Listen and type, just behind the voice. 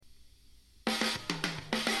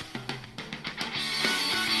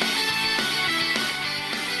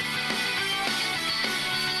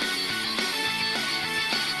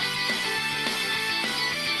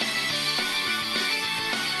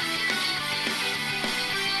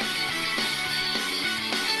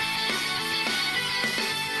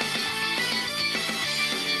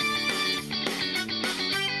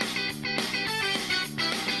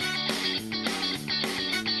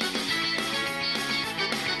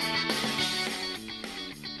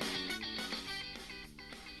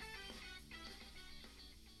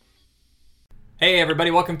Hey everybody,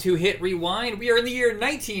 welcome to Hit Rewind. We are in the year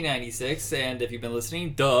 1996, and if you've been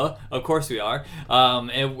listening, duh, of course we are.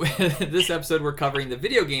 This episode we're covering the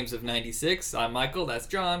video games of 96. I'm Michael, that's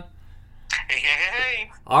John. Hey.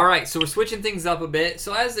 Alright, so we're switching things up a bit.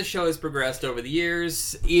 So as the show has progressed over the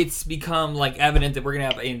years, it's become evident that we're going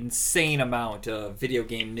to have an insane amount of video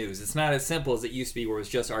game news. It's not as simple as it used to be where it was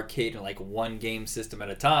just arcade and one game system at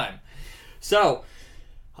a time. So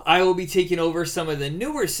I will be taking over some of the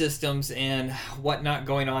newer systems and whatnot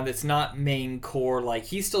going on that's not main core.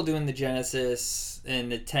 He's still doing the Genesis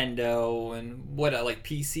and Nintendo and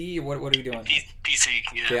PC? What are we doing? PC,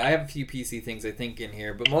 yeah. Okay, I have a few PC things I think in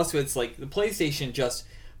here, but most of it's the PlayStation just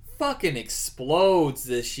fucking explodes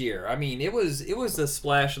this year. I mean, it was the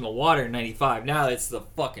splash in the water in 95. Now it's the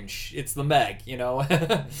fucking it's the Meg,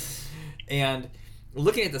 And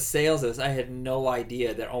looking at the sales of this, I had no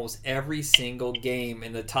idea that almost every single game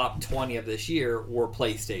in the top 20 of this year were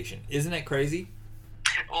PlayStation. Isn't that crazy?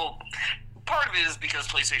 Well, part of it is because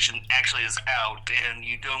PlayStation actually is out, and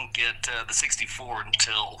you don't get the 64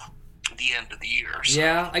 until the end of the year. So.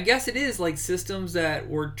 Yeah, I guess it is systems that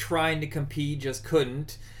were trying to compete just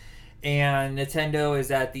couldn't. And Nintendo is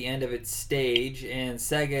at the end of its stage, and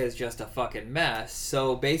Sega is just a fucking mess.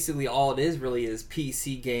 So basically, all it is really is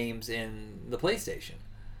PC games in the PlayStation.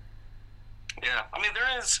 Yeah, I mean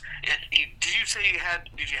there is. Did you say you had?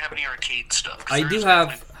 Did you have any arcade stuff? I do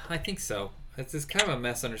have. I think so. It's kind of a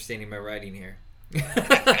misunderstanding my writing here.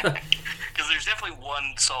 Because there's definitely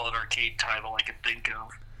one solid arcade title I could think of.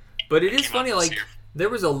 But it is funny, there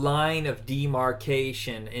was a line of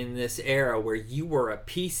demarcation in this era where you were a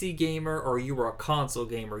PC gamer or you were a console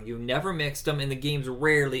gamer. You never mixed them, and the games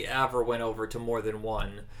rarely ever went over to more than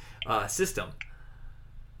one system.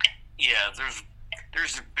 Yeah,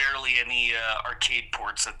 there's barely any arcade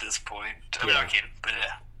ports at this point. I mean,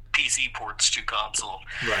 PC ports to console.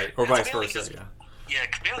 Right, or vice versa, yeah. Yeah,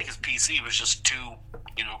 mainly because PC was just too,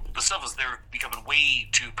 the stuff was there becoming way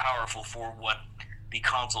too powerful for what the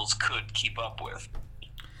consoles could keep up with.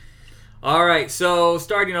 All right, so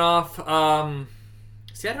starting off,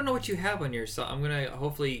 see, I don't know what you have on your, so I'm going to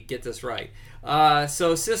hopefully get this right.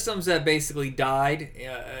 So systems that basically died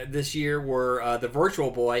this year were the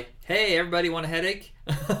Virtual Boy. Hey, everybody want a headache?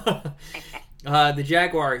 The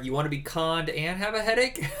Jaguar, you want to be conned and have a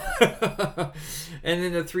headache? And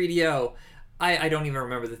then the 3DO. I don't even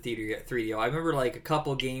remember the 3DO. I remember a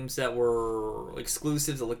couple games that were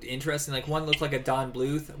exclusives that looked interesting. One looked like a Don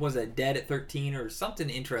Bluth. Was it Dead at 13 or something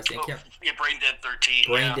interesting? Yeah, Brain Dead 13.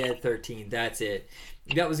 Brain Dead 13, that's it.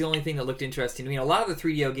 That was the only thing that looked interesting. I mean, a lot of the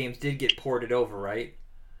 3DO games did get ported over, right?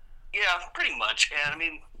 Yeah, pretty much. And I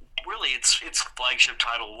mean, really, its flagship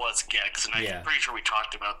title was Gex, and I'm pretty sure we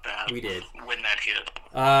talked about that. We did. When that hit.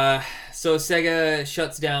 So Sega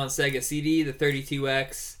shuts down Sega CD, the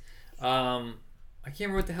 32X. I can't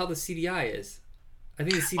remember what the hell the CDI is. I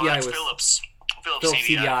think the CDI was Philips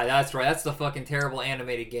CDI. That's right. That's the fucking terrible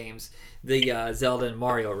animated games. The Zelda and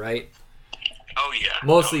Mario, right? Oh yeah.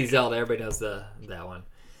 Mostly Zelda. Everybody knows that one.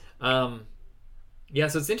 Yeah,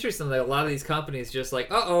 so it's interesting that a lot of these companies just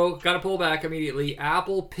gotta pull back immediately.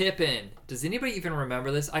 Apple Pippin. Does anybody even remember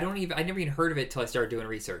this? I never even heard of it till I started doing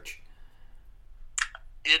research.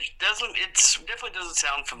 It definitely doesn't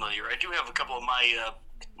sound familiar. I do have a couple of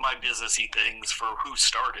my businessy things for who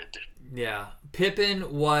started. Yeah,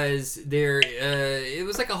 Pippin was there. It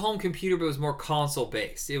was like a home computer, but it was more console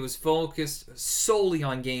based. It was focused solely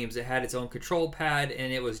on games. It had its own control pad,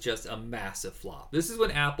 and it was just a massive flop. This is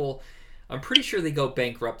when Apple, I'm pretty sure they go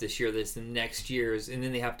bankrupt this year. This the next year's, and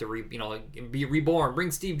then they have to be reborn,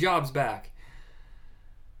 bring Steve Jobs back.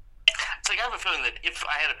 It's I have a feeling that if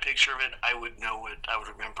I had a picture of it, I would know it. I would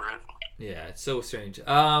remember it. Yeah, it's so strange.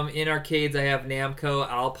 In arcades, I have Namco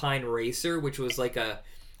Alpine Racer, which was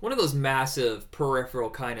one of those massive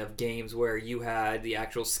peripheral kind of games where you had the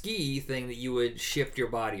actual ski thing that you would shift your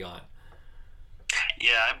body on.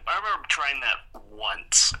 Yeah, I remember trying that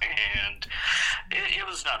once, and it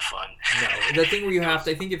was not fun. No, the thing where you have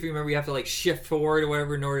to, I think if you remember, you have to shift forward or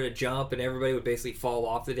whatever in order to jump, and everybody would basically fall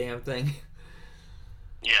off the damn thing.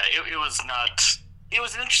 Yeah, it was not. It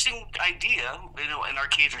was an interesting idea, and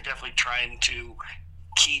arcades are definitely trying to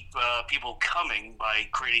keep people coming by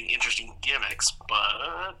creating interesting gimmicks,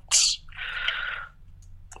 but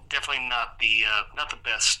definitely not the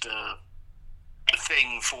best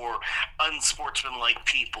thing for unsportsmanlike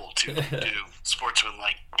people to do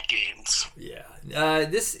sportsmanlike games. Yeah.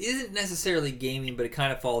 This isn't necessarily gaming, but it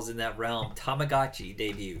kind of falls in that realm. Tamagotchi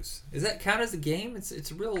debuts. Does that count as a game?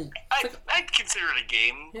 It's a real... I'd consider it a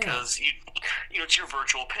game because it's your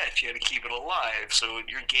virtual pet. You had to keep it alive, so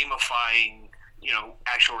you're gamifying,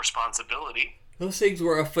 actual responsibility. Those things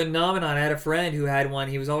were a phenomenon. I had a friend who had one.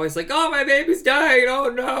 He was always like, "Oh, my baby's dying. Oh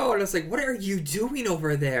no!" And I was like, "What are you doing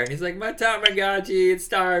over there?" And he's like, "My Tamagotchi, it's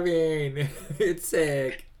starving. It's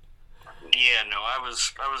sick." Yeah, no, I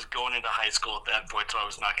was going into high school at that point, so I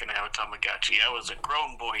was not going to have a Tamagotchi. I was a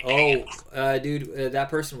grown boy. Dude, that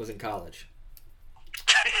person was in college.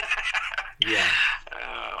 Yeah.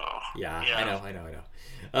 Oh. Yeah, I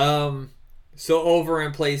know. So over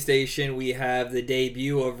in PlayStation, we have the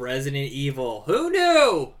debut of Resident Evil. Who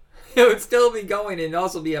knew? It would still be going and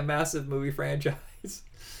also be a massive movie franchise.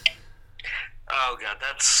 Oh god,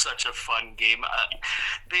 that's such a fun game.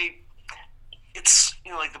 It's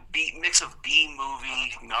like the mix of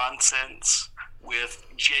B-movie nonsense with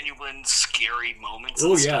genuine scary moments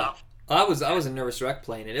and stuff. I was a nervous wreck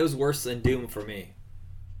playing it. It was worse than Doom for me.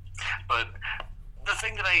 But the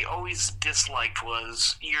thing that I always disliked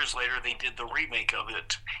was years later they did the remake of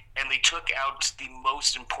it, and they took out the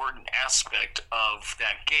most important aspect of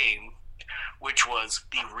that game, which was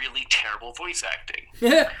the really terrible voice acting.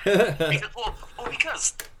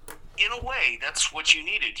 Because in a way, that's what you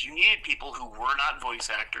needed. You needed people who were not voice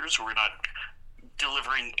actors, who were not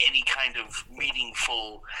delivering any kind of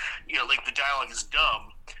meaningful, like the dialogue is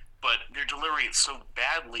dumb, but they're delivering it so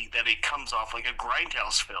badly that it comes off like a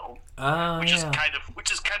grindhouse film, which is kind of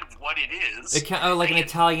what it is. It like an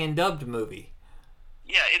Italian dubbed movie.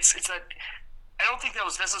 Yeah, I don't think that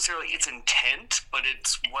was necessarily its intent, but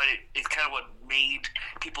it's kind of what made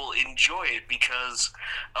people enjoy it because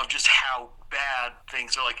of just how bad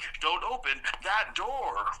things are. Like, don't open that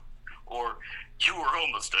door, or you were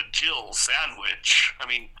almost a Jill sandwich. I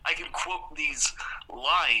mean, I can quote these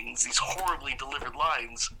lines, these horribly delivered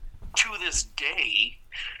lines, to this day,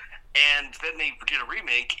 and then they did a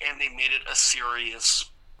remake and they made it a serious,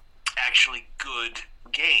 actually good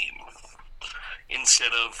game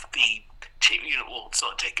instead of the it's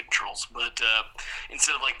not take controls, but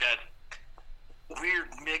instead of like that weird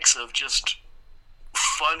mix of just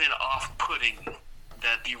fun and off-putting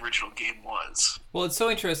that the original game was. Well, it's so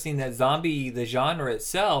interesting that the genre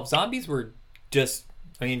itself, zombies were just,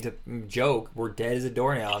 to joke, were dead as a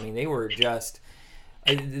doornail. I mean, they were just,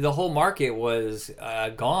 the whole market was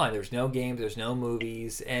gone. There's no games, there's no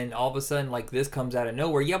movies, and all of a sudden, like, this comes out of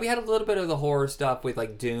nowhere. Yeah, we had a little bit of the horror stuff with,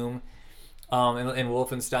 like, Doom, and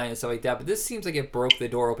Wolfenstein and stuff like that, but this seems like it broke the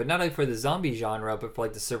door open, not only for the zombie genre, but for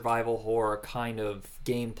like the survival horror kind of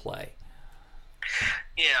gameplay.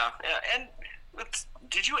 Yeah, and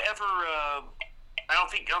did you ever? I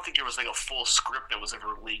don't think there was like a full script that was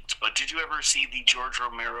ever leaked, but did you ever see the George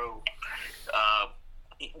Romero?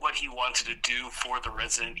 What he wanted to do for the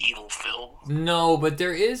Resident Evil film? No, but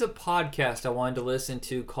there is a podcast I wanted to listen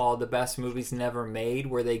to called The Best Movies Never Made,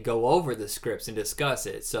 where they go over the scripts and discuss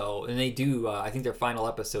it. So, and they do, I think their final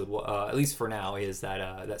episode, at least for now, is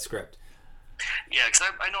that script. Yeah, because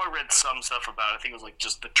I know I read some stuff about it. I think it was like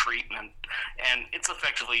just the treatment, and it's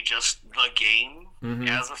effectively just the game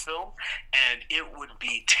as a film, and it would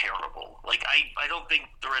be terrible. Like, I don't think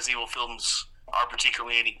the Resident Evil films are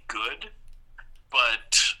particularly any good,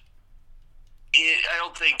 but I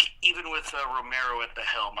don't think, even with Romero at the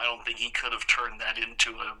helm, I don't think he could have turned that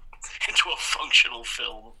into a functional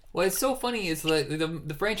film. Well, it's so funny. It's like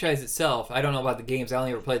the franchise itself. I don't know about the games. I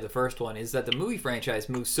only ever played the first one. Is that the movie franchise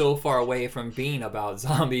moves so far away from being about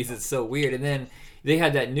zombies? It's so weird. And then they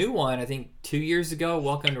had that new one, I think 2 years ago,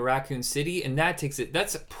 Welcome to Raccoon City, and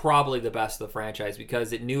that's probably the best of the franchise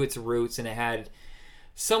because it knew its roots and it had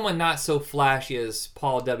someone not so flashy as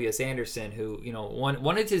Paul W.S. Anderson, who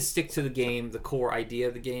wanted to stick to the game, the core idea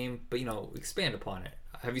of the game, but expand upon it.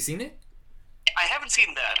 Have you seen it? I haven't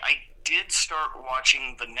seen that. I did start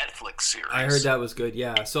watching the Netflix series. I heard that was good.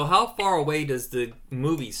 Yeah. So how far away does the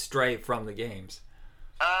movie stray from the games?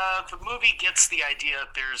 The movie gets the idea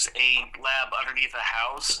that there's a lab underneath a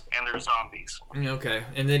house and there's zombies. Okay,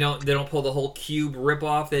 and they don't pull the whole Cube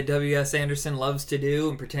ripoff that W.S. Anderson loves to do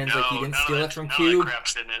and pretends like he didn't steal it from Cube. None of that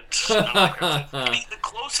crap's in it. The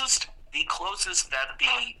closest that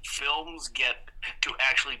the films get to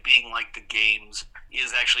actually being like the games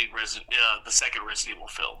is actually the second Resident Evil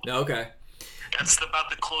film. Okay, that's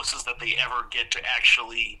about the closest that they ever get to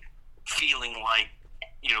actually feeling like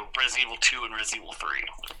Resident Evil 2 and Resident Evil 3.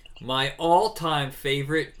 My all-time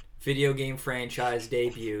favorite video game franchise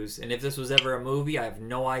debuts, and if this was ever a movie, I have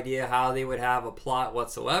no idea how they would have a plot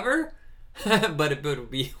whatsoever, but it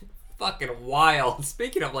would be fucking wild.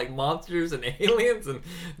 Speaking of like monsters and aliens and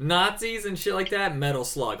Nazis and shit like that, Metal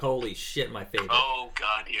Slug, holy shit, my favorite. Oh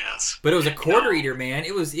god, yes. But it was a quarter eater, man.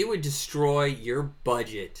 It would destroy your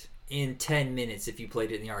budget in 10 minutes if you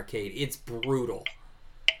played it in the arcade. It's brutal.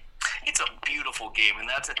 It's a beautiful game, and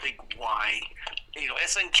that's, I think, why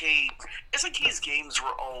SNK's games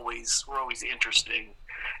were always interesting,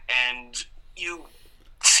 and you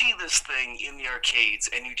see this thing in the arcades,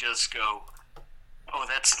 and you just go, "Oh,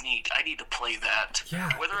 that's neat. I need to play that."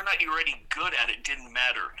 Yeah. Whether or not you're already good at it didn't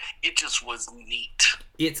matter. It just was neat.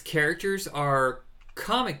 Its characters are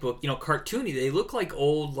comic book, cartoony. They look like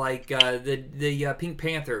old, like the Pink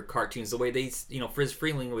Panther cartoons. The way they, Friz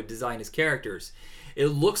Freleng would design his characters. It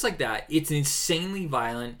looks like that. It's insanely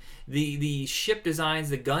violent. The ship designs,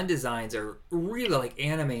 the gun designs are really like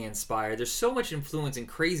anime inspired. There's so much influence and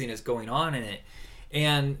craziness going on in it.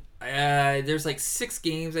 And there's like 6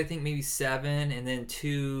 games, I think maybe 7, and then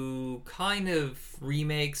 2 kind of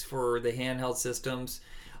remakes for the handheld systems.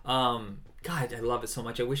 God, I love it so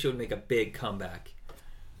much. I wish it would make a big comeback.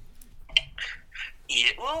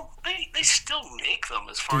 Yeah, well, they still make them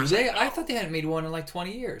as far as I know. I thought they hadn't made one in like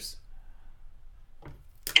 20 years.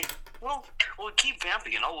 Well, keep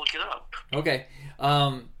vamping and I'll look it up. Okay.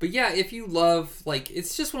 But yeah, if you love, like,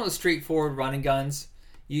 it's just one of those straightforward running guns.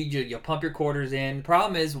 You pump your quarters in.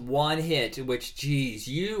 Problem is, one hit, which, geez,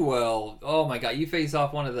 you will, oh my god, you face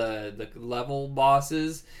off one of the level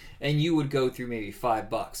bosses, and you would go through maybe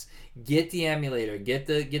 $5. Get the emulator, get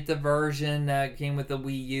the version that came with the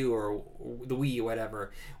Wii U or the Wii,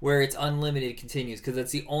 whatever, where it's unlimited continues, because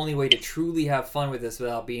that's the only way to truly have fun with this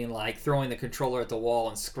without being like throwing the controller at the wall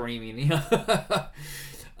and screaming,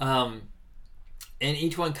 and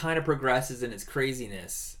each one kind of progresses in its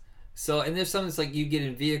craziness. So, and there's some that's like you get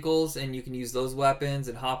in vehicles and you can use those weapons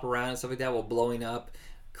and hop around and stuff like that while blowing up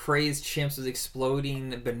crazed chimps with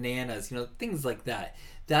exploding bananas, things like that.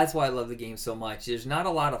 That's why I love the game so much. There's not a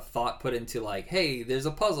lot of thought put into like, hey, there's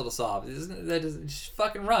a puzzle to solve. Just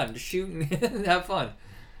fucking run, just shoot and have fun.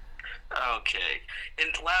 Okay. And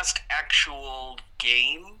the last actual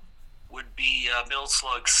game would be Metal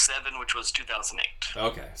Slug 7, which was 2008.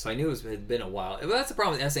 Okay, so I knew it had been a while. But that's the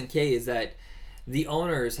problem with SNK is that the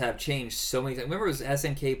owners have changed so many times. Remember it was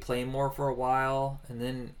SNK Playmore for a while, and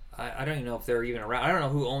then I don't even know if they're even around. I don't know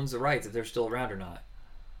who owns the rights, if they're still around or not.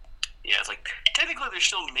 Yeah, it's like, technically they're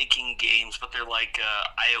still making games, but they're like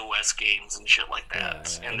iOS games and shit like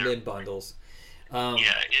that. Yeah, and they're mid-bundles. Go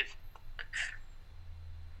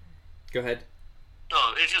ahead.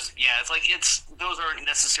 No, it's like, those aren't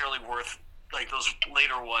necessarily worth, like, those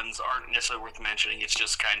later ones aren't necessarily worth mentioning. It's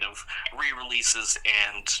just kind of re-releases,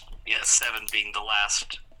 and 7 being the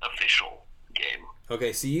last official game.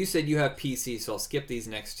 Okay, so you said you have PC, so I'll skip these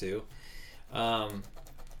next 2. Well,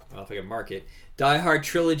 if I can mark it. Die Hard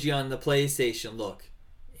Trilogy on the PlayStation. Look,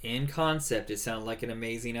 in concept, it sounded like an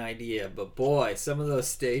amazing idea, but boy, some of those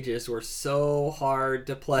stages were so hard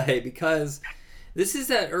to play because this is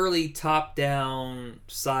that early top-down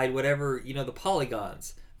side, whatever, the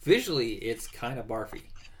polygons. Visually, it's kind of barfy.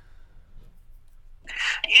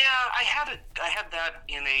 Yeah, I had that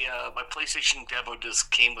in my PlayStation demo disc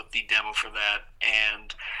came with the demo for that,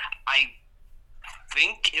 and I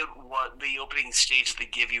think the opening stage they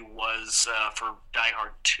give you was for Die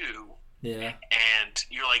Hard 2. Yeah. And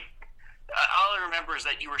you're like, all I remember is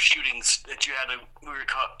that you were shooting, that you had to move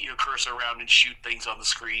your cursor around and shoot things on the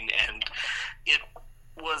screen, and it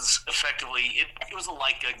was effectively it was a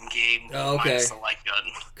light gun game. Oh, okay. Minus the light gun.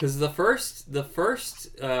 Because the first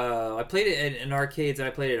I played it in arcades and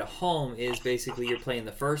I played it at home is basically you're playing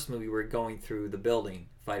the first movie where you're going through the building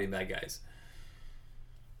fighting bad guys.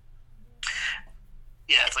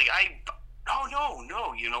 Yeah, it's like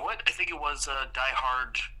no, you know what? I think it was Die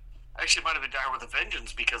Hard. Actually, it might have been Die Hard with a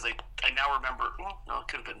Vengeance because I now remember. Well, no, it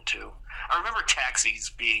could have been 2. I remember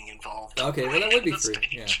taxis being involved. Okay, well that would be free.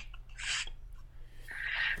 Yeah.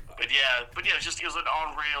 But yeah, it was an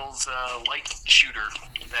on-rails light shooter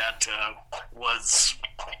that was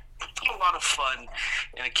a lot of fun,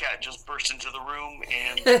 and a cat just burst into the room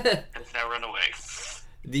and has now run away.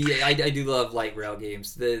 I do love light rail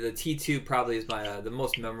games. The T2 probably is my the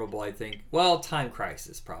most memorable, I think. Well, Time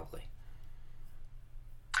Crisis probably.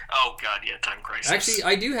 Oh god, yeah, Time Crisis. Actually,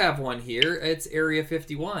 I do have one here. It's Area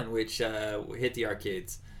 51, which hit the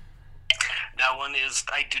arcades. That one is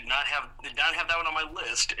I did not have that one on my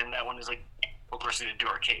list, and that one is like, of course, they didn't do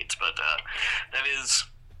arcades, but that is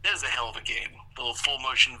a hell of a game. The full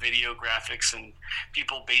motion video graphics and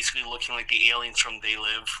people basically looking like the aliens from They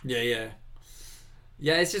Live. Yeah,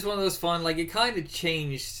 it's just one of those fun. Like it kind of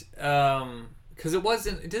changed because it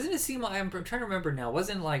wasn't. Doesn't it seem like I'm trying to remember now?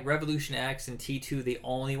 Wasn't like Revolution X and T2 they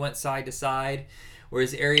only went side to side,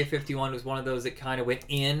 whereas Area 51 was one of those that kind of went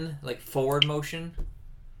in like forward motion.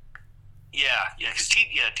 Yeah, because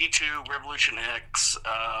T2, Revolution X,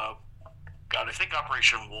 I think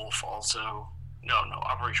Operation Wolf also. No,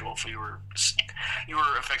 Operation Wolf. You were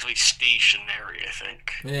effectively stationary, I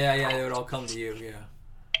think. Yeah, they would all come to you. Yeah.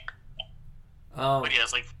 But yeah,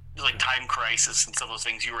 it's like Time Crisis and some of those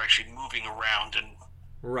things. You were actually moving around and.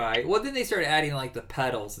 Right. Well, then they started adding like the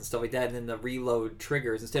pedals and stuff like that, and then the reload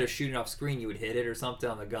triggers. Instead of shooting off screen, you would hit it or something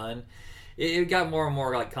on the gun. It got more and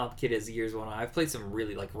more like complicated as the years went on. I've played some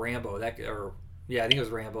really like Rambo. I think it was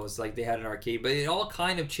Rambo. It's like they had an arcade, but it all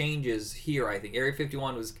kind of changes here. I think Area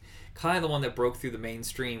 51 was kind of the one that broke through the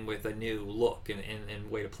mainstream with a new look and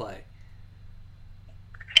way to play.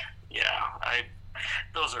 Yeah,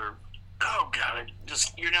 those are. Oh god,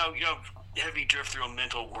 just you know, heavy drift through a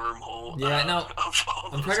mental wormhole. Yeah, no,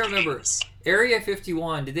 I'm trying to remember. Area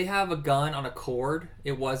 51, did they have a gun on a cord?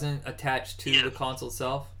 It wasn't attached to the console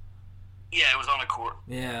itself? Yeah, it was on a cord.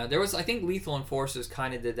 Yeah, there was. I think Lethal Enforcers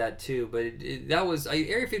kind of did that too, but that was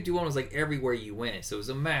Area 51 was like everywhere you went, so it was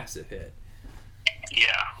a massive hit.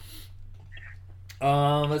 Yeah.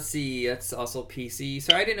 Let's see. That's also PC.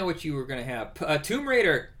 So I didn't know what you were gonna have. Tomb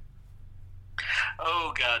Raider.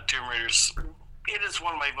 Oh god, Tomb Raider's. It is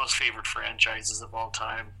one of my most favorite franchises of all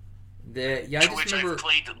time. I just which remember, I've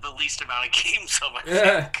played the least amount of games of, I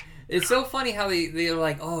think. It's so funny how they're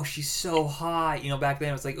like, oh, she's so hot. You know, back then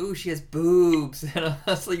it was like, ooh, she has boobs. And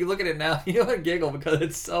it's like, you look at it now, you don't giggle because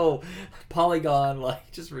it's so polygon,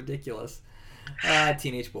 like, just ridiculous.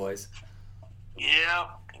 Teenage boys. Yeah,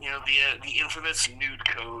 the infamous nude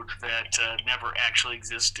code that never actually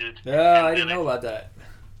existed. Yeah, I didn't know about that.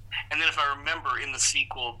 And then if I remember in the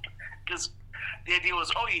sequel, because the idea was,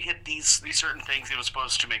 oh, you hit these certain things, it was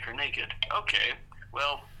supposed to make her naked. Okay,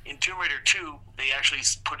 well, in Tomb Raider 2, they actually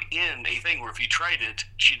put in a thing where if you tried it,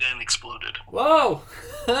 she then exploded. Whoa!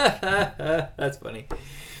 That's funny.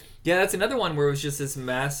 Yeah, that's another one where it was just this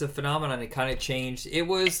massive phenomenon. It kind of changed. It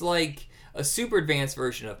was like a super advanced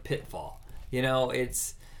version of Pitfall. You know,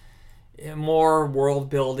 it's more world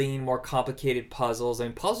building, more complicated puzzles. I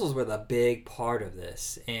mean, puzzles were the big part of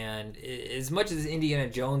this. And as much as Indiana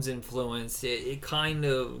Jones influence, it kind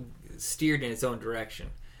of steered in its own direction.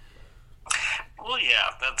 Well, yeah,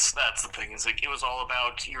 that's the thing. Is like it was all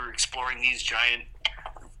about you're exploring these giant,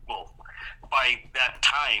 well, by that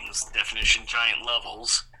time's definition, giant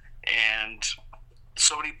levels, and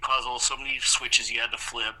so many puzzles, so many switches you had to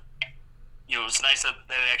flip. You know, it's nice that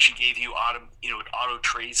it actually gave you auto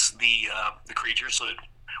trace the creatures, so that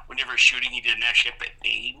whenever shooting, you didn't actually have to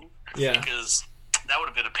aim. Yeah. Because that would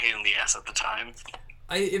have been a pain in the ass at the time.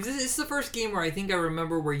 If this is the first game where I think I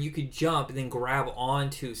remember where you could jump and then grab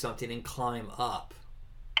onto something and climb up.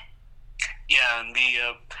 Yeah, and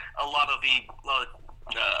a lot of the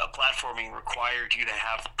platforming required you to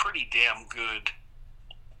have pretty damn good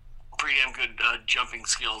jumping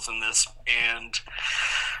skills in this, and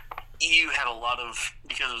you had a lot of,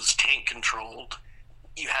 because it was tank controlled,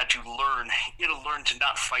 you had to learn to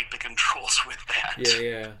not fight the controls with that.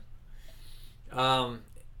 Yeah.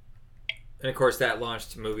 And of course, that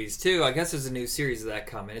launched movies too. I guess there's a new series of that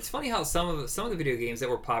coming. It's funny how some of the video games that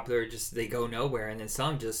were popular just they go nowhere, and then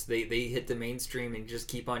some just they hit the mainstream and just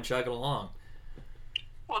keep on chugging along.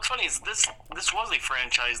 Well, what's funny is this was a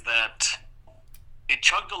franchise that it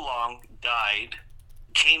chugged along, died,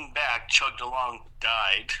 came back, chugged along,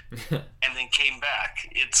 died, and then came back.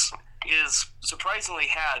 It is surprisingly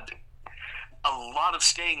had a lot of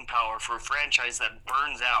staying power for a franchise that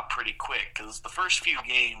burns out pretty quick, because the first few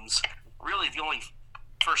games, really the only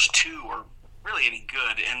first two were really any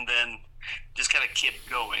good, and then just kind of kept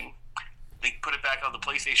going. They put it back on the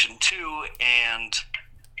PlayStation 2, and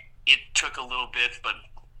it took a little bit, but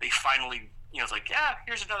they finally, it's like, yeah,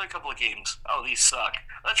 here's another couple of games. Oh, these suck.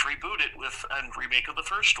 Let's reboot it with a remake of the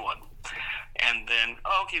first one. And then,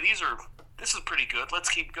 oh, okay, this is pretty good. Let's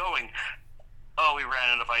keep going. Oh, we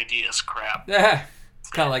ran out of ideas. Crap. It's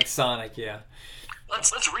kind of like Sonic, yeah.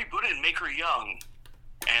 Let's reboot it and make her young.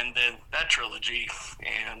 And then that trilogy,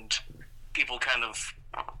 and people kind of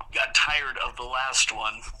got tired of the last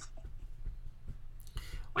one,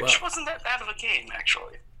 which wasn't that bad of a game,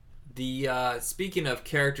 actually. The speaking of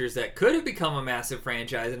characters that could have become a massive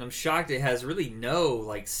franchise, and I'm shocked it has really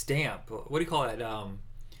no stamp. What do you call that?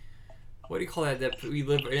 What do you call that? That we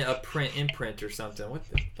live in a imprint or something? What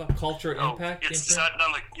the fuck? Cultural impact? It's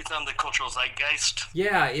on the cultural zeitgeist.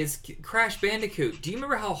 Yeah, it's Crash Bandicoot. Do you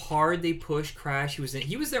remember how hard they pushed Crash?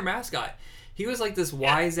 He was their mascot. He was like this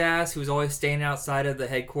wise ass who was always staying outside of the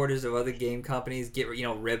headquarters of other game companies,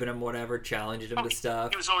 ribbing him, whatever, challenging him to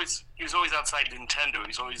stuff. He was always outside Nintendo.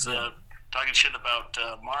 He's always talking shit about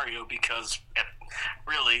Mario because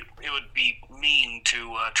really, it would be mean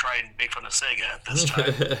to try and make fun of Sega at this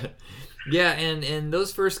time. Yeah, and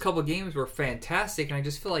those first couple games were fantastic, and I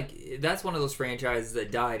just feel like that's one of those franchises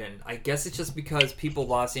that died, and I guess it's just because people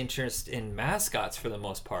lost interest in mascots for the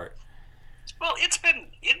most part. Well,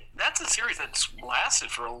 that's a series that's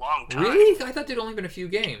lasted for a long time. Really? I thought there'd only been a few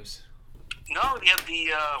games. No, they had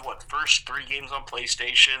the first 3 games on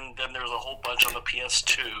PlayStation. Then there was a whole bunch on the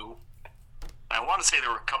PS2. I want to say there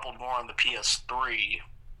were a couple more on the PS3,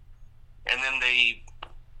 and then they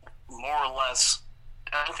more or less.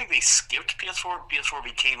 I don't think they skipped PS4. PS4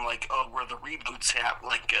 became like where the reboots have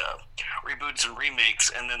reboots and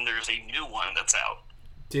remakes, and then there's a new one that's out.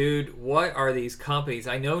 Dude, what are these companies?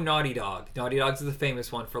 I know Naughty Dog. Naughty Dog's the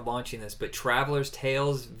famous one for launching this, but Traveler's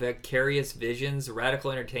Tales, Vicarious Visions,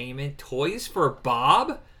 Radical Entertainment, Toys for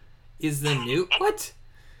Bob is the new what?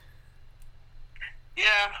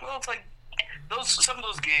 Yeah, well, it's like some of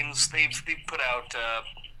those games they've put out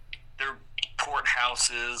their port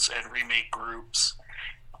houses and remake groups.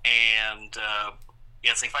 And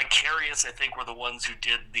yes, like Vicarious, I think, were the ones who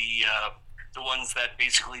did the ones that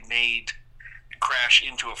basically made Crash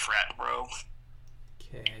into a frat bro.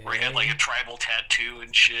 Okay. Where he had like a tribal tattoo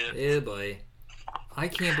and shit. Yeah, boy. I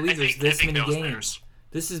can't believe there's this many games. Theirs.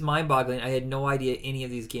 This is mind-boggling. I had no idea any of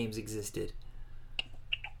these games existed.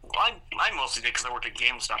 Well, I mostly did because I worked at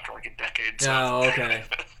GameStop for like a decade. So. Oh, okay.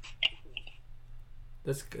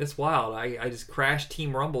 That's wild. I just crashed.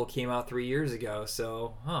 Team Rumble came out 3 years ago,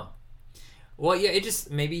 so Well, yeah, it just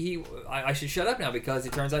maybe I should shut up now because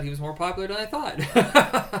it turns out he was more popular than I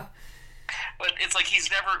thought. But it's like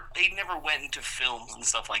they never went into films and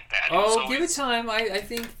stuff like that. Oh, give it time. I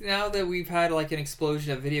think now that we've had like an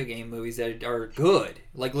explosion of video game movies that are good,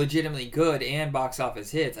 like legitimately good and box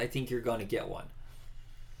office hits, I think you're going to get one.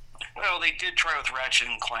 Well, they did try with Ratchet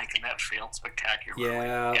and Clank, and that failed spectacularly.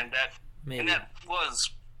 Yeah, and that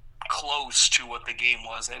was close to what the game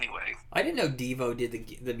was anyway. I didn't know Devo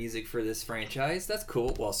did the music for this franchise. That's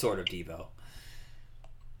cool. Well, sort of Devo.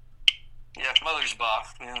 Yeah, Mother's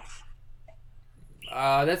Boss. Yeah.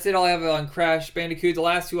 That's it. All I have on Crash Bandicoot. The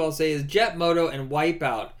last two I'll say is Jet Moto and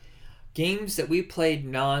Wipeout. Games that we played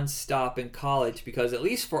non-stop in college because at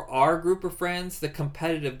least for our group of friends, the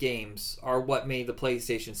competitive games are what made the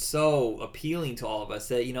PlayStation so appealing to all of us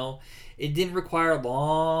that, it didn't require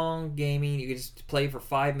long gaming. You could just play for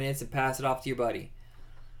 5 minutes and pass it off to your buddy.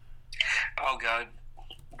 Oh, God.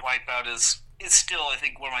 Wipeout is still, I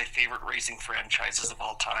think, one of my favorite racing franchises of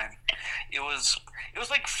all time. It was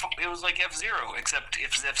like F-Zero, except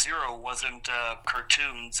if F-Zero wasn't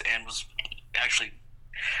cartoons and was actually,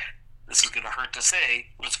 this is going to hurt to say,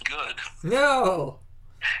 was good. No!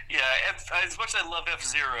 Yeah, as much as I love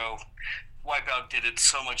F-Zero, Wipeout did it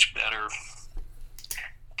so much better.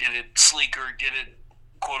 Did it sleeker, did it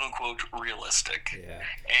quote-unquote realistic. Yeah.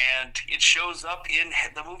 And it shows up in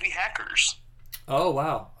the movie Hackers. Oh,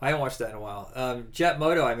 wow. I haven't watched that in a while. Jet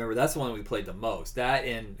Moto, I remember, that's the one we played the most. That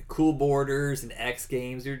and Cool Borders and X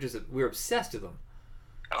Games, we were obsessed with them.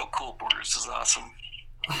 Oh, Cool Borders is awesome.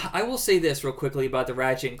 I will say this real quickly about the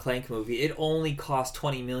Ratchet and Clank movie. It only cost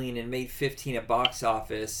 $20 million and made $15 million at box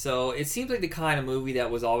office. So it seems like the kind of movie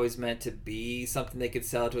that was always meant to be something they could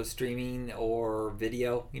sell to a streaming or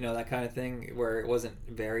video, that kind of thing, where it wasn't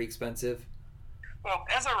very expensive. Well,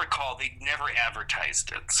 as I recall, they never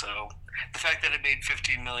advertised it, so the fact that it made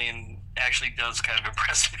 $15 million actually does kind of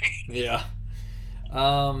impress me. Yeah.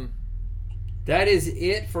 That is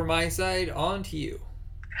it for my side. On to you.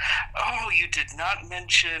 Oh, you did not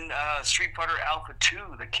mention Street Fighter Alpha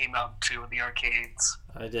 2 that came out too in the arcades.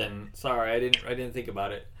 I didn't. Sorry, I didn't think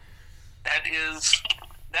about it. That is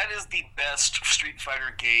the best Street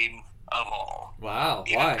Fighter game of all. Wow.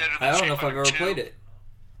 Why? I don't know if I've ever played it.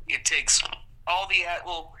 It takes all the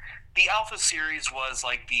Alpha series was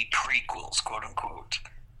like the prequels, quote unquote,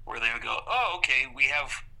 where they would go, oh, okay,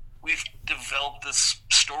 we've developed this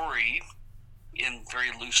story in very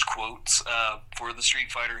loose quotes for the Street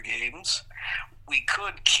Fighter games. We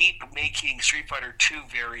could keep making Street Fighter 2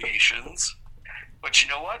 variations, but you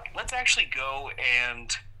know what? Let's actually go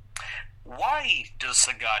and why does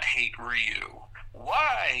Sagat hate Ryu?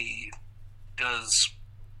 Why does...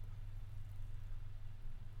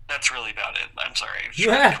 That's really about it. I'm sorry. I was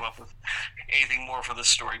trying to come up with anything more for the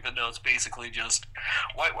story, but no, it's basically just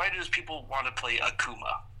why does people want to play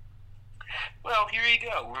Akuma? Well, here you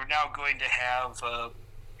go. We're now going to have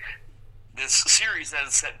this series that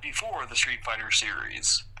is set before the Street Fighter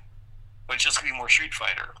series, but it's just going to be more Street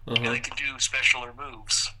Fighter. And they can do specialer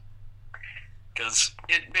moves. Because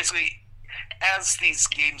it basically, as these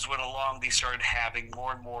games went along, they started having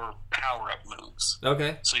more and more power-up moves.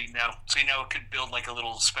 Okay. So you now could build like a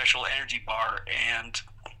little special energy bar, and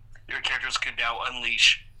your characters could now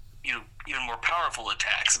unleash, even more powerful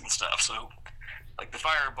attacks and stuff. So, like the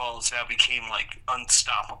fireballs now became like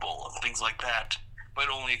unstoppable and things like that, but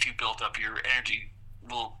only if you built up your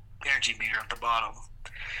little energy meter at the bottom.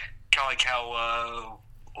 Kind of like how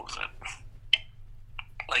what was it?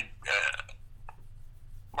 Like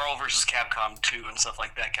Marvel vs. Capcom 2 and stuff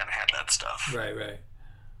like that kind of had that stuff. Right.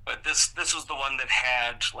 But this was the one that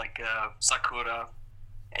had like Sakura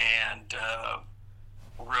and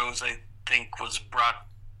Rose, I think, was brought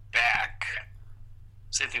back.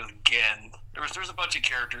 Same thing with Gen. There was a bunch of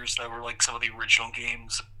characters that were like some of the original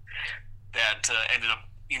games that ended up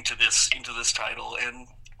into this title, and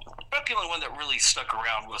but the only one that really stuck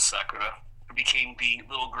around was Sakura, who became the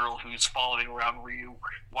little girl who's following around Ryu,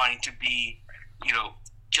 wanting to be,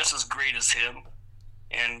 just as great as him,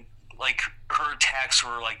 and like her attacks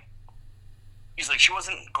were like, he's like, she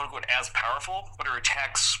wasn't quote unquote as powerful, but her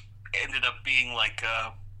attacks ended up being like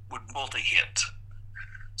would multi-hit.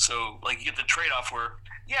 So like you get the trade-off where,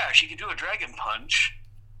 yeah, she can do a dragon punch,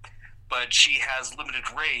 but she has limited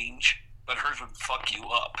range, but hers would fuck you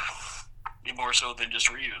up more so than just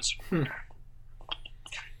Ryu's. And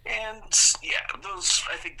yeah,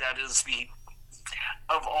 I think that is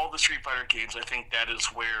of all the Street Fighter games, I think that is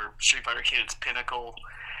where Street Fighter hit its pinnacle,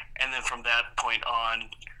 and then from that point on,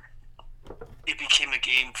 it became a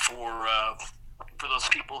game for those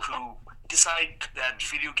people who decide that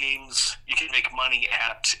video games you can make money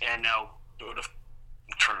at, and now go to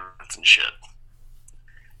tournaments and shit.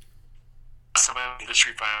 So the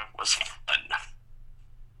Street Fighter was fun.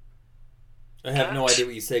 I have no idea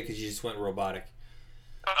what you say because you just went robotic.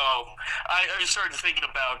 Oh, I started thinking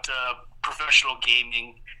about professional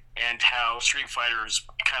gaming and how Street Fighter is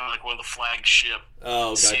kind of like one of the flagship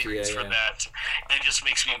series for that. And it just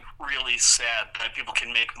makes me really sad that people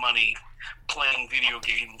can make money playing video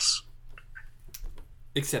games.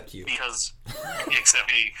 Except you. Except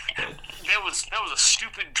me. That was a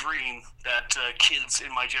stupid dream that kids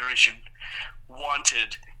in my generation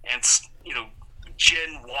wanted, and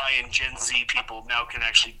Gen Y and Gen Z people now can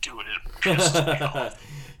actually do it. It pisses me off.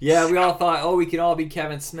 Yeah, we all thought, we can all be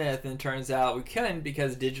Kevin Smith, and it turns out we couldn't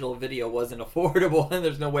because digital video wasn't affordable, and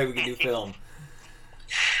there's no way we could do film.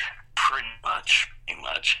 Pretty much.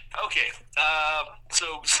 Okay,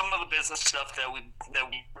 so some of the business stuff that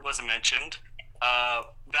wasn't mentioned.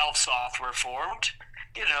 Valve Software formed.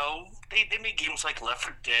 They made games like Left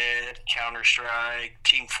 4 Dead, Counter-Strike,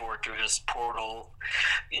 Team Fortress, Portal.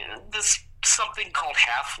 This something called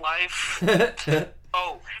Half-Life.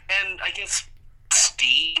 Oh, and I guess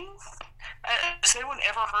Steam? Has anyone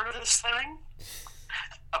ever heard of this thing?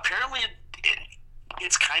 Apparently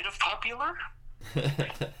it's kind of popular.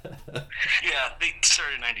 Yeah, they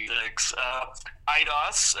started in 96.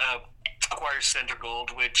 IDOS acquires Center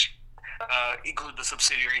Gold, which include the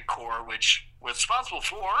subsidiary Core, which was responsible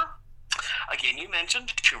for a game you mentioned,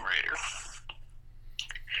 Tomb Raider.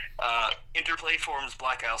 Interplay forms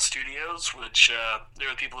Black Isle Studios, which they're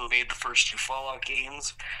the people who made the first two Fallout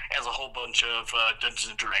games, as a whole bunch of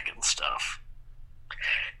Dungeons & Dragons stuff.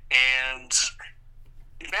 And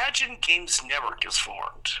Imagine Games Network is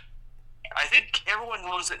formed. I think everyone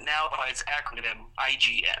knows it now by its acronym,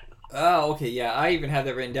 IGN. Oh, okay, yeah, I even had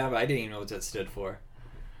that written down, but I didn't even know what that stood for.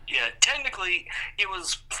 Yeah, technically, it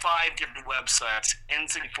was 5 different websites: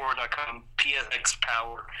 N64.com, PSX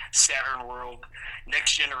Power, Saturn World,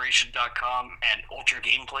 NextGeneration.com, and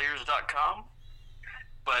UltraGamePlayers.com.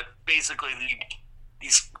 But basically,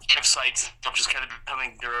 these 5 sites are just kind of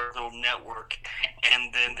becoming their little network,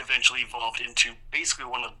 and then eventually evolved into basically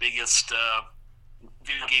one of the biggest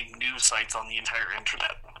video game news sites on the entire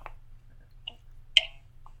internet.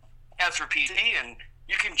 As for PC, and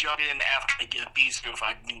you can jump in after I get these two if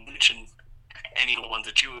I mention any of the ones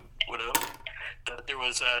that you would have. There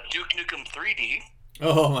was Duke Nukem 3D.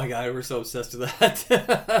 Oh my god, we're so obsessed with that.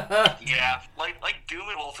 Yeah, like Doom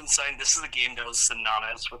and Wolfenstein, this is a game that was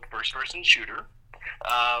synonymous with first-person shooter.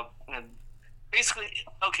 And basically,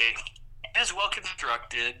 okay, it is well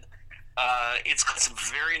constructed. It's got some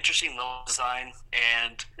very interesting level design,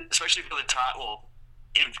 and especially for the time,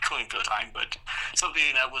 including for the time, but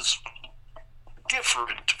something that was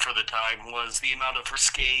different for the time was the amount of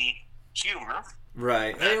risque humor.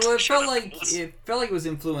 Right. It felt like it was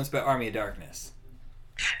influenced by Army of Darkness.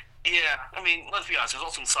 Yeah, I mean, let's be honest, it was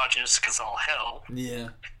also misogynistic as all hell. Yeah.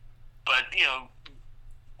 But,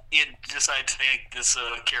 it decided to make this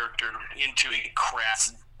character into a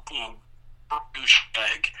crass,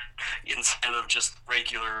 douchebag instead of just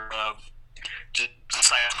regular just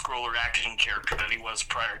side-scroller action character that he was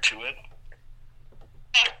prior to it.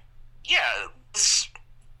 And, yeah, this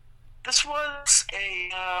was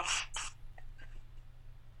a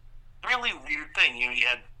really weird thing. You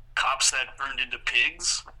had cops that turned into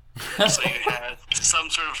pigs, so you had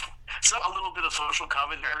a little bit of social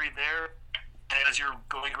commentary there. As you're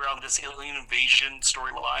going around this alien invasion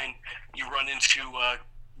storyline, you run into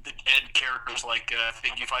the dead characters, like I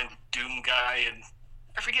think you find Doom guy, and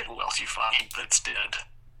I forget who else you find that's dead.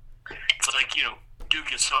 It's like,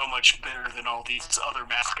 Duke is so much better than all these other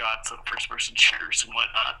mascots of first-person shooters and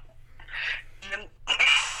whatnot. And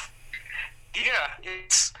yeah,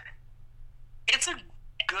 it's a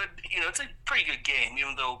good, it's a pretty good game,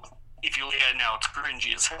 even though if you look at it now, it's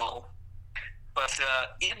cringy as hell. But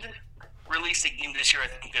it released a game this year, I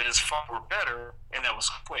think, that is far better, and that was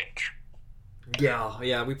Quake.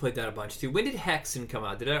 Yeah, we played that a bunch too. When did Hexen come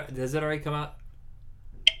out? Does that already come out?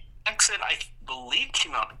 Hexen, I believe,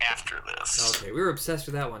 came out after this. Okay, we were obsessed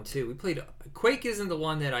with that one too. We played Quake. Isn't the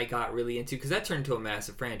one that I got really into because that turned into a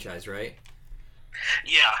massive franchise, right?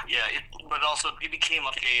 Yeah. But also it became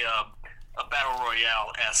like a battle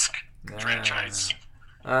royale-esque franchise.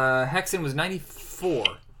 Hexen was 94.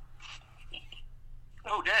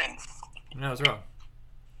 Oh dang! No, I was wrong.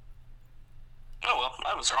 Oh well,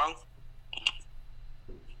 I was wrong.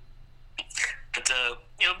 But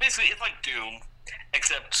basically, it's like Doom,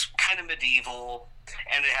 except kind of medieval,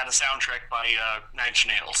 and it had a soundtrack by Nine Inch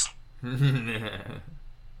Nails. And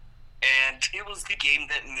it was the game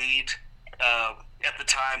that made, at the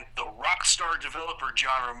time, the Rockstar developer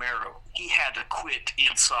John Romero. He had to quit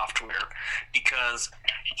id Software because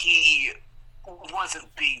he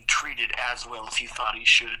wasn't being treated as well as he thought he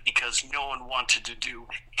should, because no one wanted to do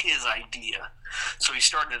his idea. So he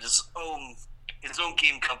started his own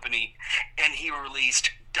game company, and he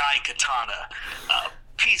released Daikatana, a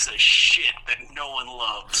piece of shit that no one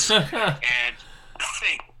loves. And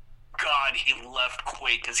thank God he left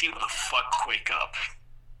Quake, because he would have fucked Quake up.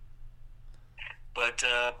 But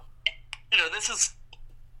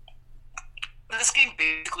this game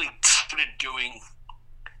basically started doing.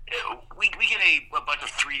 We get a bunch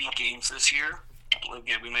of 3D games this year.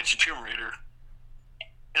 Again, we mentioned Tomb Raider,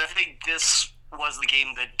 and I think this was the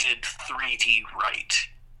game that did 3D right.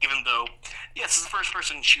 Even though, yes, it's a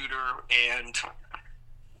first-person shooter, and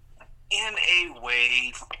in a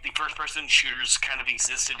way, the first-person shooters kind of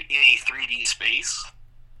existed in a 3D space.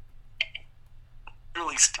 At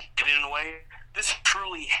least in a way, this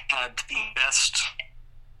truly had the best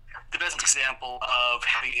example of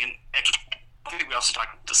having an extra. I think we also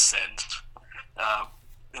talked about Descent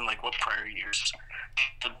in like what prior years.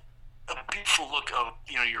 The beautiful look of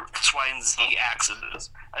your X, Y, and Z axes.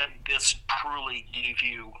 I think this truly gave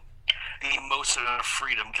you the most amount of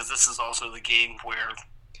freedom, because this is also the game where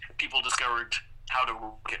people discovered how to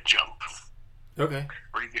rocket jump. Okay.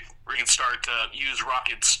 Where you can start use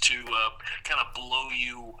rockets to kind of blow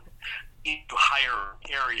you into a higher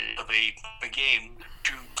area of a game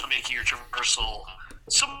to make your traversal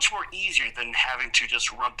so much more easier than having to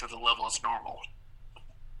just run through the level as normal.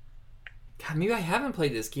 God, maybe I haven't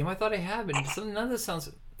played this game. I thought I had, but none of this sounds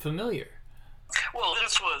familiar. Well,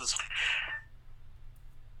 this was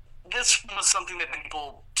something that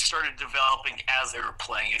people started developing as they were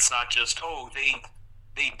playing. It's not just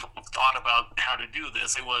they thought about how to do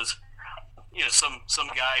this. It was some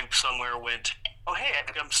guy somewhere went, oh hey, I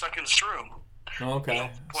think I'm stuck in this room. Okay.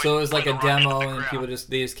 So it was like a demo, and people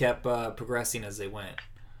just kept progressing as they went.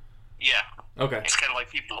 Yeah. Okay. It's kind of like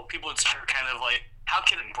people would start kind of like, how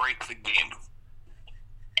can it break the game?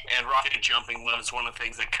 And rocket jumping was one of the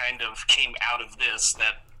things that kind of came out of this,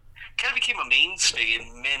 that kind of became a mainstay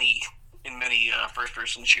in many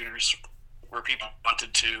first-person shooters, where people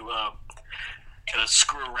wanted to kind of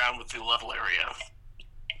screw around with the level area.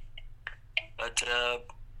 But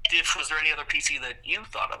was there any other PC that you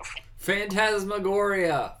thought of?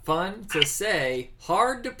 Phantasmagoria, fun to say,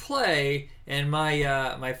 hard to play, and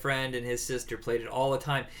my friend and his sister played it all the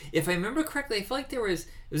time. If I remember correctly, I feel like was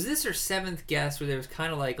this her seventh guest, where there was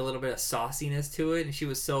kind of like a little bit of sauciness to it, and she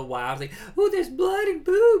was so wild, like, oh, there's blood and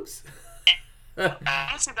boobs. I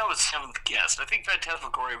don't think that was seventh guest. I think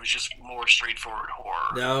Phantasmagoria was just more straightforward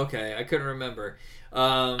horror. Okay, I couldn't remember.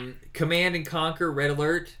 Command and Conquer Red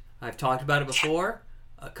Alert, I've talked about it before.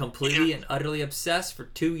 Completely and utterly obsessed for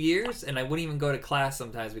 2 years, and I wouldn't even go to class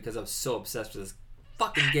sometimes because I was so obsessed with this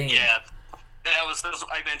fucking game. Yeah,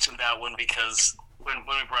 I mentioned that one because when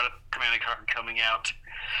we brought up Command & Conquer coming out,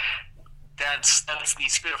 that's the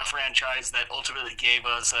spin-off franchise that ultimately gave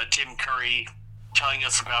us Tim Curry telling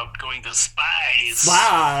us about going to Spies.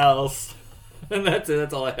 Spies! And that's it,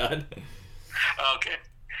 that's all I had. Okay.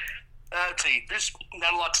 let's see. There's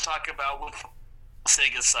not a lot to talk about with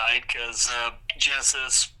Sega's side because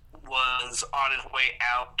Genesis was on its way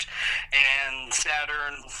out, and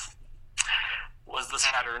Saturn was the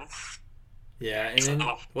Saturn. Yeah, and then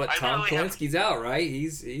Tom Kalinski's out, right?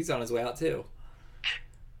 He's on his way out too.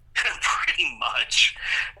 Pretty much.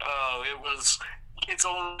 It's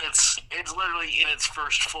literally in its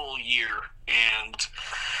first full year, and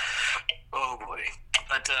oh boy.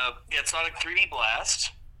 But it's Sonic 3D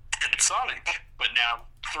Blast. It's Sonic, but now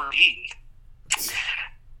 3D.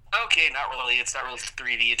 Okay, not really. It's not really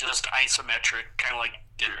 3D. It's just isometric, kind of like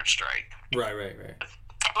Dinner Strike. Right.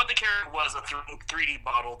 But the character was a 3D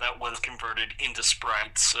model that was converted into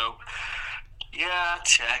sprites, so yeah,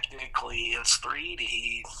 technically it's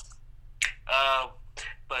 3D.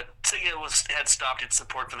 But Sega had stopped its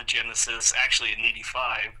support for the Genesis actually in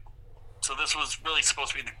 '85, so this was really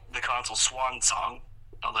supposed to be the console's swan song.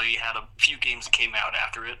 Although you had a few games that came out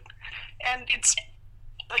after it, and it's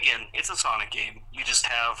a Sonic game. You just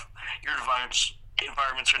have your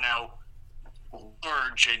environments are now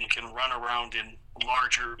large, and you can run around in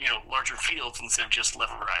larger fields instead of just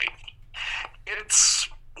left and right. It's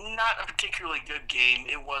not a particularly good game.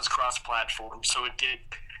 It was cross-platform, so it did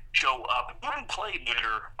show up and play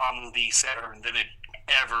better on the Saturn than it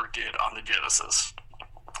ever did on the Genesis.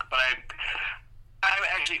 But I'm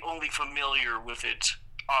actually only familiar with it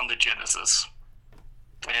on the Genesis,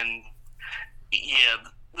 and yeah,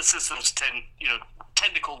 the system's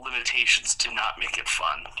technical limitations did not make it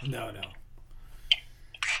fun. No.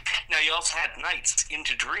 Now you also had Nights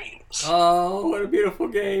into Dreams. Oh, what a beautiful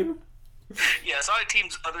game! Yeah, Sonic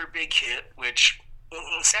Team's other big hit, which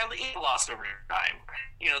sadly it lost over time.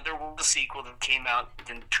 There was a sequel that came out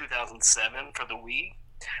in 2007 for the Wii,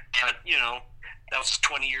 but that was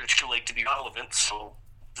 20 years too late to be relevant, so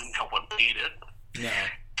no one played it. No.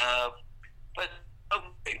 But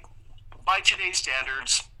by today's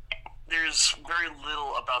standards, there's very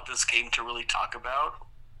little about this game to really talk about.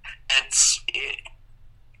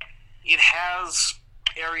 It has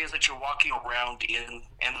areas that you're walking around in,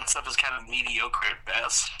 and the stuff is kind of mediocre at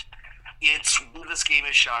best. It's where this game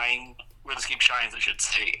shines, I should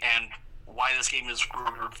say, and why this game is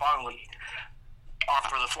remembered fondly are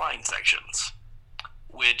for the flying sections,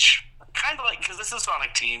 which kind of because this is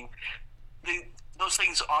Sonic Team, those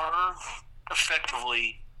things are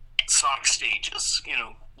effectively Sonic stages,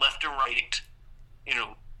 left and right,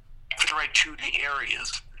 left and right 2D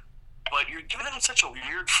areas, but you're given them such a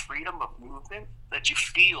weird freedom of movement that you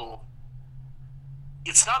feel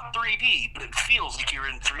it's not 3D, but it feels like you're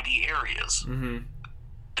in 3D areas. Mm-hmm.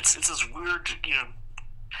 It's this weird,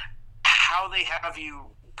 how they have you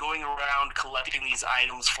going around collecting these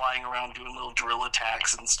items, flying around doing little drill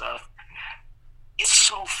attacks and stuff. It's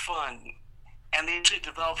so fun. And they actually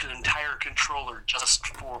developed an entire controller just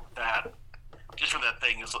for that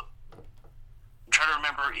thing. I'm trying to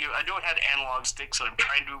remember. I know it had analog sticks, and I'm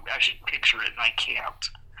trying to actually picture it, and I can't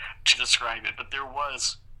to describe it. But there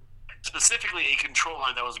was specifically a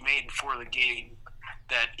controller that was made for the game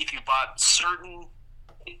that if you bought a certain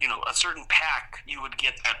pack, you would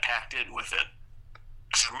get that packed in with it.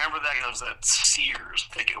 So remember that it was at Sears,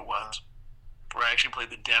 I think it was, where I actually played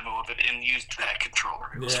the demo of it and used that controller.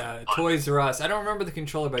 Yeah, Toys R Us. I don't remember the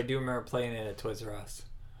controller, but I do remember playing it at Toys R Us.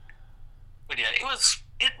 But yeah, it was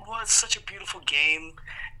such a beautiful game.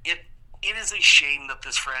 It is a shame that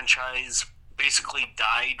this franchise basically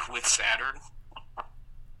died with Saturn,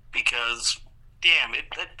 because damn it,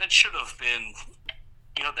 that should have been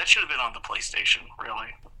on the PlayStation,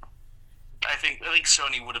 really. I think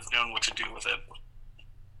Sony would have known what to do with it.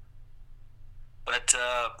 But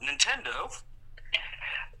Nintendo,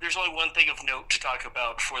 there's only one thing of note to talk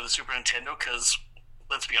about for the Super Nintendo, because,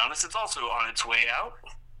 let's be honest, it's also on its way out.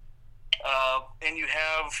 And you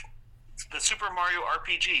have the Super Mario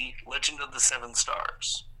RPG, Legend of the Seven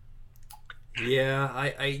Stars. Yeah,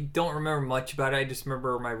 I don't remember much about it. I just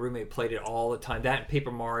remember my roommate played it all the time. That and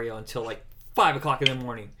Paper Mario until like 5 o'clock in the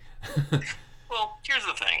morning. Well, here's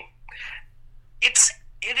the thing. It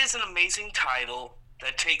is an amazing title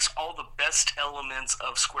that takes all the best elements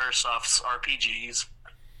of Squaresoft's RPGs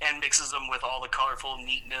and mixes them with all the colorful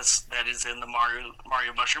neatness that is in the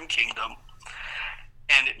Mario Mushroom Kingdom,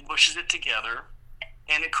 and it mushes it together,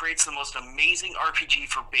 and it creates the most amazing RPG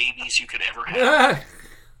for babies you could ever have.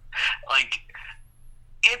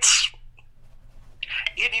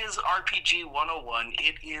 It is RPG 101.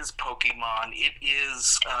 It is Pokemon. It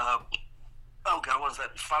is what was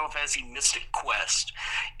that? Final Fantasy Mystic Quest.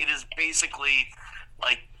 It is basically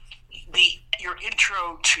like your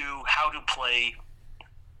intro to how to play,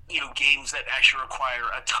 games that actually require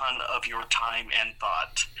a ton of your time and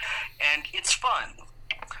thought, and it's fun.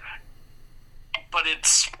 but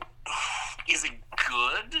is it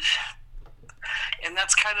good? And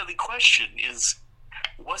that's kind of the question: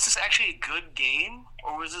 was this actually a good game,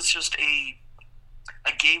 or was this just a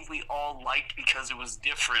game we all liked because it was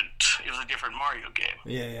different? It was a different Mario game.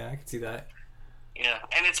 Yeah, I can see that. Yeah,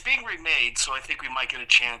 and it's being remade, so I think we might get a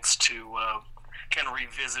chance to kind of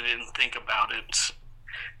revisit it and think about it.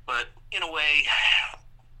 But in a way,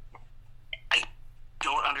 I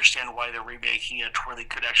don't understand why they're remaking it where they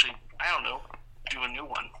could actually, I don't know, do a new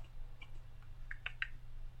one.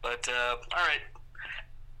 But, all right.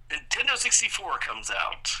 Nintendo 64 comes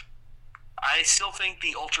out. I still think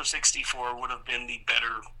the Ultra 64 would have been the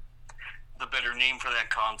better name for that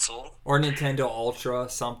console. Or Nintendo Ultra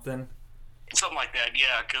something. Something like that,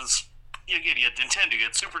 yeah, because you get Nintendo, you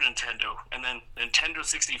get Super Nintendo, and then Nintendo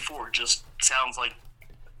 64 just sounds like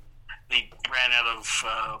they ran out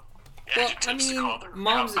of adjectives to call their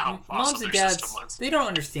moms awesome and their dads, system was. they don't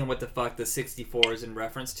understand what the fuck the 64 is in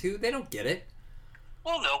reference to. They don't get it.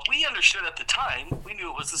 Well, no, we understood at the time. We knew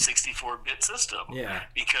it was the 64-bit system. Yeah.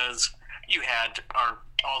 Because you had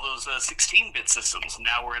all those 16-bit systems.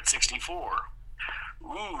 Now we're at 64.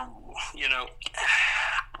 Ooh,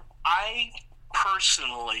 I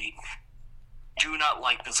personally do not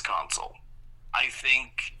like this console. I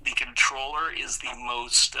think the controller is the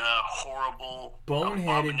most horrible boneheaded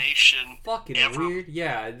abomination fucking ever. Weird.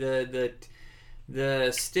 Yeah,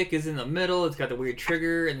 the stick is in the middle. It's got the weird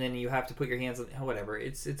trigger, and then you have to put your hands on whatever.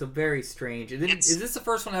 It's a very strange. Is this the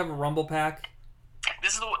first one to have a rumble pack?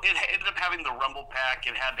 This is it ended up having the rumble pack.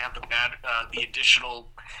 It had to have the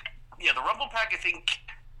additional. Yeah, the rumble pack I think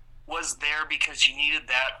was there because you needed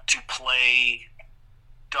that to play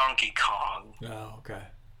Donkey Kong. Oh, okay.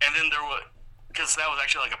 And then because that was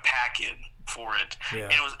actually like a pack-in for it. Yeah.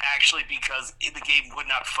 And it was actually because the game would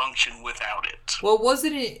not function without it. Well,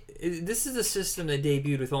 wasn't it... This is a system that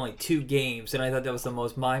debuted with only 2 games, and I thought that was the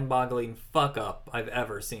most mind-boggling fuck-up I've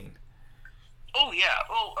ever seen. Oh, yeah.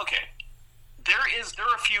 Well, okay. There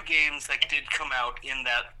are a few games that did come out in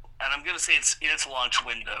that, and I'm going to say it's in its launch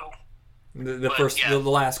window. The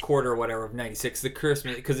last quarter or whatever of 96, the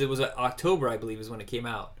Christmas, because it was October, I believe, is when it came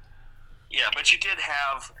out. Yeah, but you did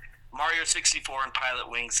have Mario 64 and Pilot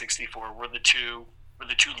Wings 64 were the two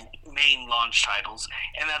main launch titles,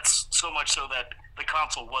 and that's so much so that the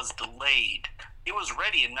console was delayed. It was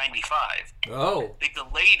ready in 95. Oh. They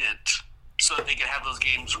delayed it so that they could have those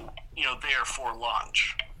games, there for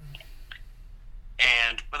launch.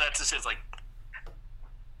 But that's just it's like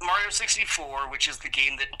Mario 64, which is the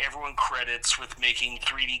game that everyone credits with making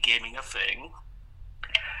 3D gaming a thing,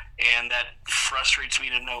 and that frustrates me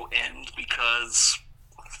to no end because,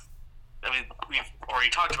 we've already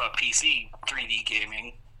talked about PC 3D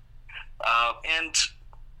gaming, and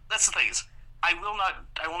that's the thing is, I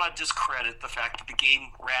will not discredit the fact that the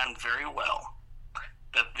game ran very well,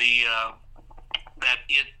 that that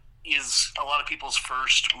it is a lot of people's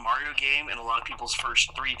first Mario game and a lot of people's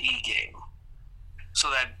first 3D game. So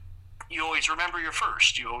that you always remember your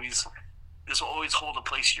first. This will always hold a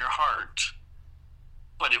place in your heart.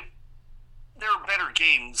 But there are better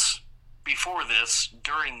games before this,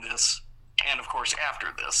 during this, and of course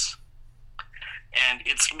after this. And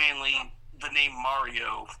it's mainly the name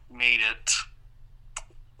Mario made it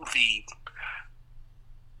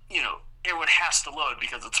everyone has to load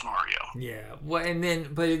because it's Mario. Yeah, well,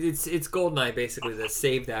 but it's GoldenEye basically that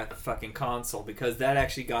saved that fucking console because that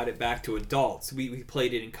actually got it back to adults. We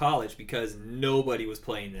played it in college because nobody was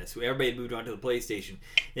playing this. Everybody had moved on to the PlayStation.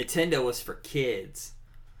 Nintendo was for kids.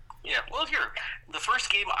 Yeah, well, the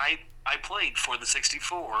first game I played for the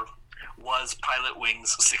 64 was Pilot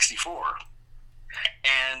Wings 64,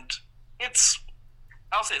 and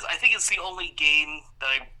I think it's the only game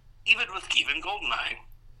that even GoldenEye,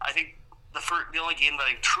 I think the only game that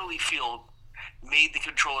I truly feel made the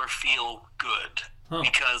controller feel good. Huh.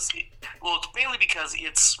 Because it's mainly because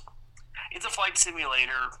it's a flight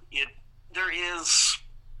simulator. There is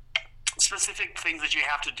specific things that you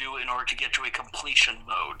have to do in order to get to a completion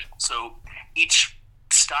mode. So each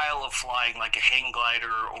style of flying, like a hang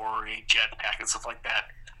glider or a jetpack and stuff like that,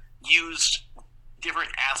 used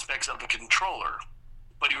different aspects of the controller,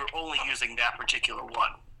 but you were only using that particular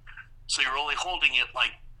one. So you're only holding it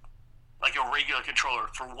like a regular controller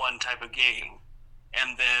for one type of game.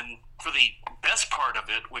 And then for the best part of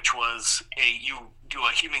it, which was you do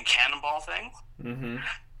a human cannonball thing, Mm-hmm.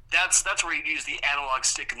 that's where you use the analog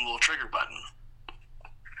stick and the little trigger button.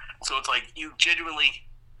 So it's like you genuinely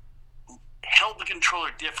held the controller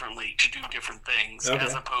differently to do different things, Okay.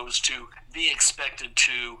 as opposed to being expected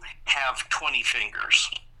to have 20 fingers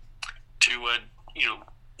to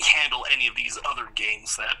handle any of these other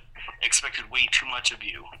games that expected way too much of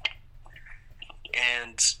you.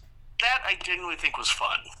 and that I genuinely think was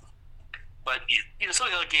fun. But some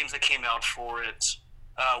of the other games that came out for it,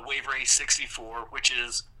 Wave Race 64, which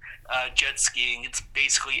is jet skiing. It's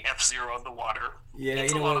basically F-Zero on the water. Yeah,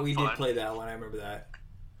 it's you know what? We did play that one. I remember that.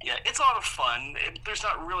 Yeah, it's a lot of fun. There's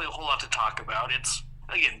not really a whole lot to talk about. It's,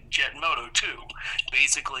 again, Jet and Moto, too.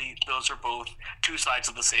 Basically, those are both two sides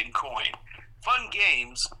of the same coin. Fun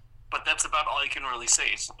games, but that's about all you can really say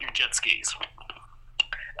is your jet skis.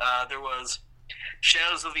 There was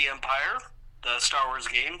Shadows of the Empire, the Star Wars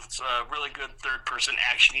game. It's a really good third-person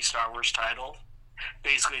action-y Star Wars title.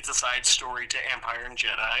 Basically, it's a side story to Empire and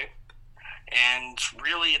Jedi. And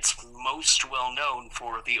really, it's most well known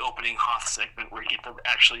for the opening Hoth segment where you get to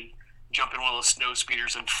actually jump in one of those snow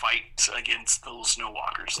speeders and fight against those snow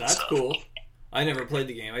walkers. That's cool. I never played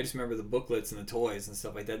the game. I just remember the booklets and the toys and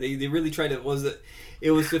stuff like that. They really tried to...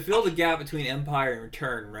 It was to fill the gap between Empire and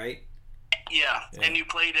Return, right? Yeah. And you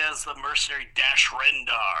played as the mercenary Dash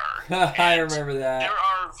Rendar. I remember that.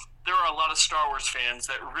 There are a lot of Star Wars fans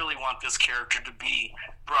that really want this character to be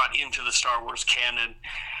brought into the Star Wars canon.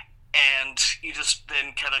 And you just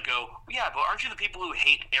then kind of go, yeah, but aren't you the people who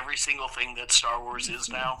hate every single thing that Star Wars is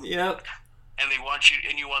now? Yep. And you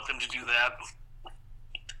want them to do that.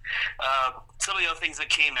 Some of the other things that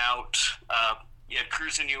came out, you had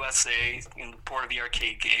Cruisin' USA in the port of the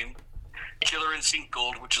arcade game, Killer Instinct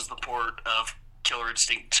Gold, which is the port of Killer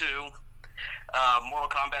Instinct 2, Mortal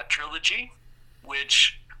Kombat Trilogy,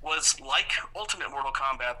 which was like Ultimate Mortal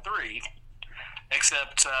Kombat 3,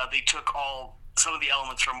 except they took some of the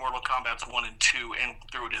elements from Mortal Kombat 1 and 2 and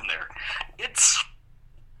threw it in there. It's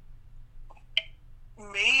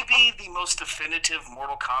maybe the most definitive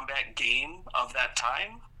Mortal Kombat game of that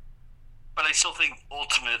time, but I still think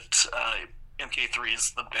Ultimate MK3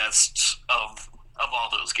 is the best of all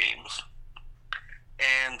those games.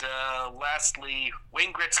 And lastly,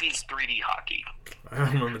 Wayne Gretzky's 3D Hockey. I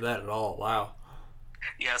don't remember that at all. Wow.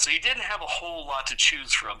 Yeah, so you didn't have a whole lot to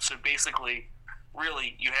choose from. So basically,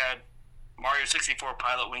 really, you had Mario 64,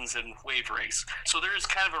 Pilot Wings, and Wave Race. So there's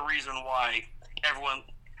kind of a reason why everyone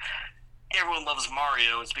loves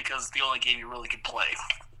Mario. It's because it's the only game you really could play.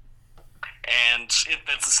 And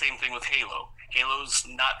that's the same thing with Halo. Halo's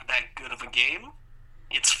not that good of a game.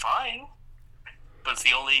 It's fine, but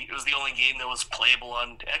it was the only game that was playable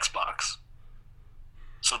on Xbox.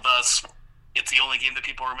 So thus, it's the only game that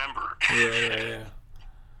people remember. Yeah.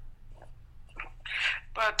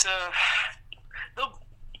 But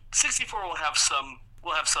 64 will have some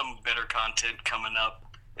better content coming up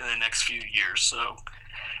in the next few years. So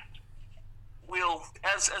we'll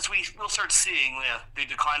start seeing the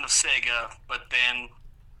decline of Sega, but then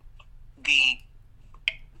the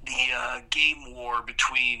game war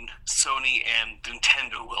between Sony and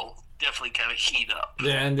Nintendo will definitely kind of heat up.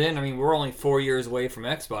 Yeah, and then we're only 4 years away from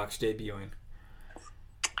Xbox debuting.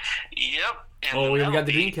 Yep. And we got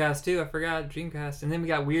the Dreamcast too. I forgot Dreamcast, and then we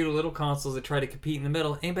got weird little consoles that try to compete in the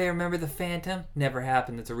middle. Anybody remember the Phantom? Never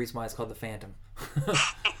happened. That's the reason why it's called the Phantom.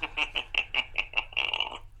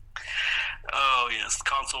 Oh yes,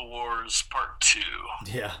 Console Wars Part 2.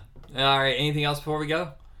 Yeah. All right. Anything else before we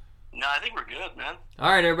go? No, I think we're good, man.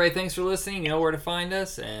 All right, everybody. Thanks for listening. You know where to find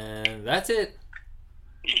us, and that's it.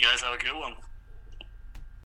 You guys have a good one.